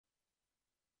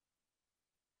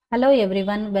Hello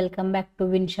everyone, welcome back to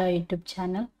Vinisha YouTube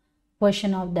channel.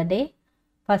 Question of the day.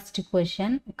 First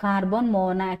question, carbon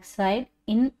monoxide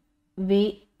in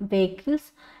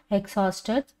vehicles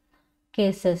exhausted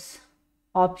cases.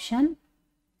 Option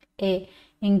A,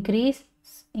 increased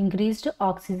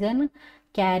oxygen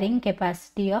carrying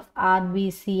capacity of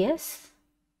RBCs.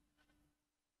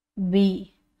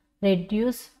 B,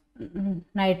 reduced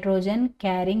nitrogen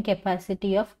carrying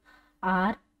capacity of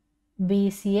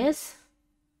RBCs.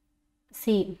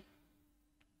 C,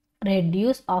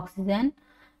 reduce oxygen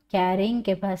carrying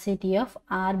capacity of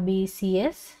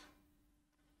RBCs.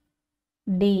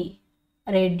 D,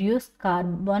 reduce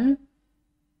carbon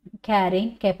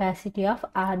carrying capacity of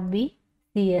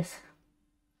RBCs.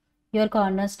 Your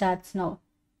corner starts now.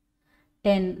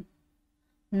 10,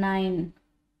 9,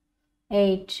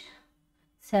 8,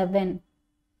 7,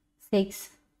 6,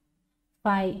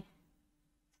 5,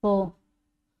 4,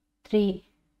 3,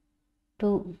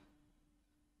 2,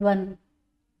 1.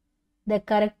 The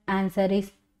correct answer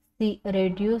is C,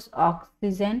 reduce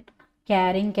oxygen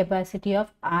carrying capacity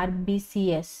of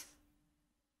RBCs.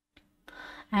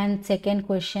 And second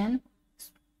question,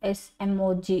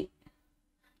 SMOG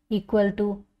equal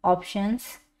to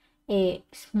options A,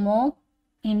 smoke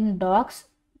in dog's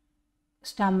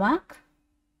stomach.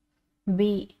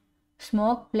 B,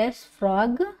 smoke plus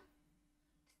frog.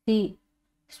 C,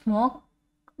 smoke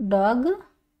dog.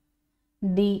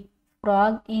 D,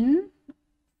 frog in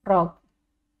frog.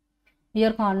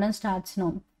 Your countdown starts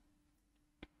now.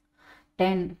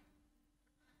 10,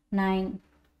 9,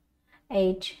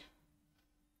 8,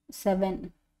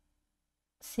 7,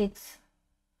 6,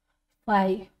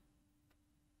 5,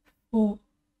 4,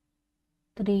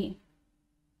 3,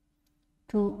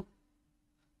 2,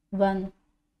 1.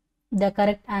 The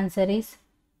correct answer is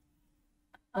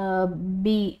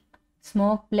B,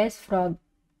 smoke plus frog.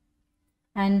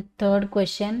 And third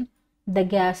question, the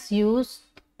gas used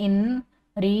in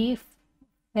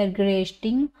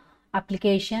refrigerating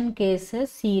application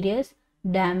cases serious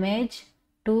damage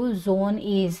to ozone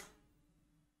is.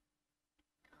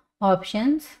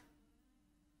 Options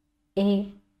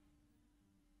A,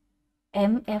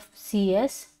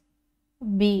 MFCs.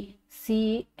 B,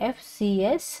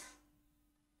 CFCs.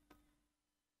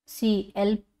 C,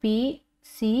 LPCs.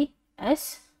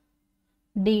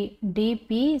 D,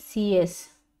 DPCs.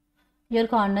 Your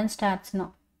countdown starts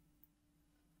now.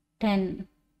 10,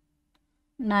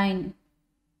 9,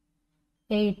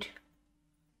 8,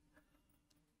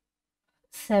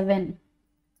 7,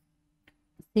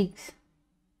 6,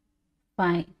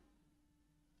 5,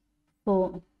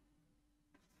 4,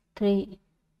 3,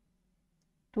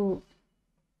 2,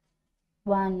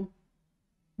 1.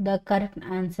 The correct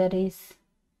answer is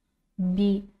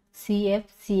B,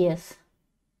 CFCs.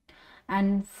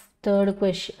 And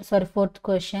fourth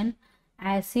question,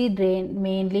 acid rain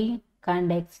mainly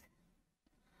conducts.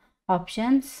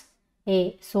 Options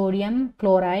A, sodium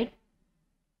chloride.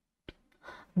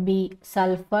 B,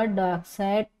 sulfur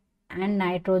dioxide and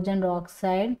nitrogen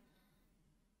dioxide.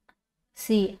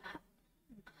 C,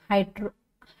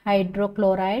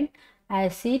 hydrochloric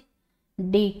acid.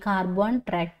 D, carbon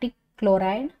tetra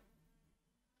chloride.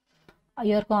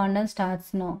 Your countdown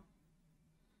starts now.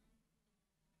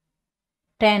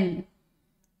 10,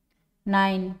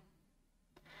 9,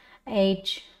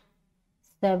 8,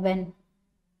 7,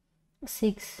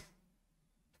 6,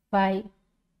 5,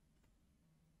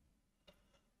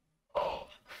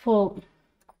 4,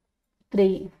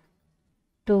 3,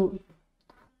 2,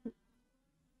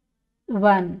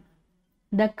 1.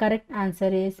 The correct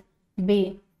answer is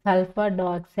B, sulfur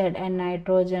dioxide and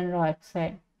nitrogen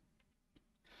dioxide.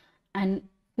 And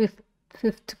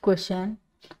fifth question,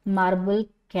 marble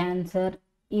cancer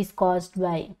is caused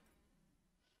by.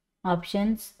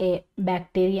 Options A,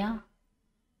 bacteria.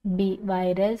 B,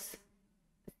 virus.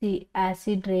 C,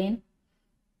 acid rain.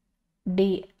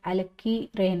 D, algae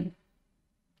rain.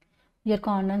 Your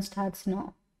countdown starts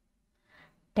now.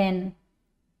 10,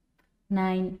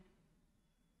 9,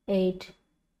 8,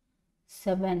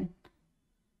 7,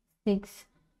 6,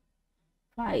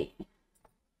 5,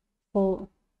 4,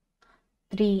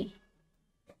 3,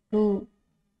 2,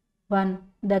 1.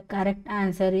 The correct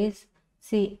answer is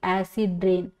C, acid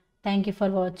rain. Thank you for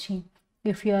watching.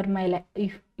 If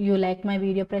you like my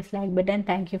video, press like button.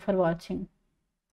 Thank you for watching.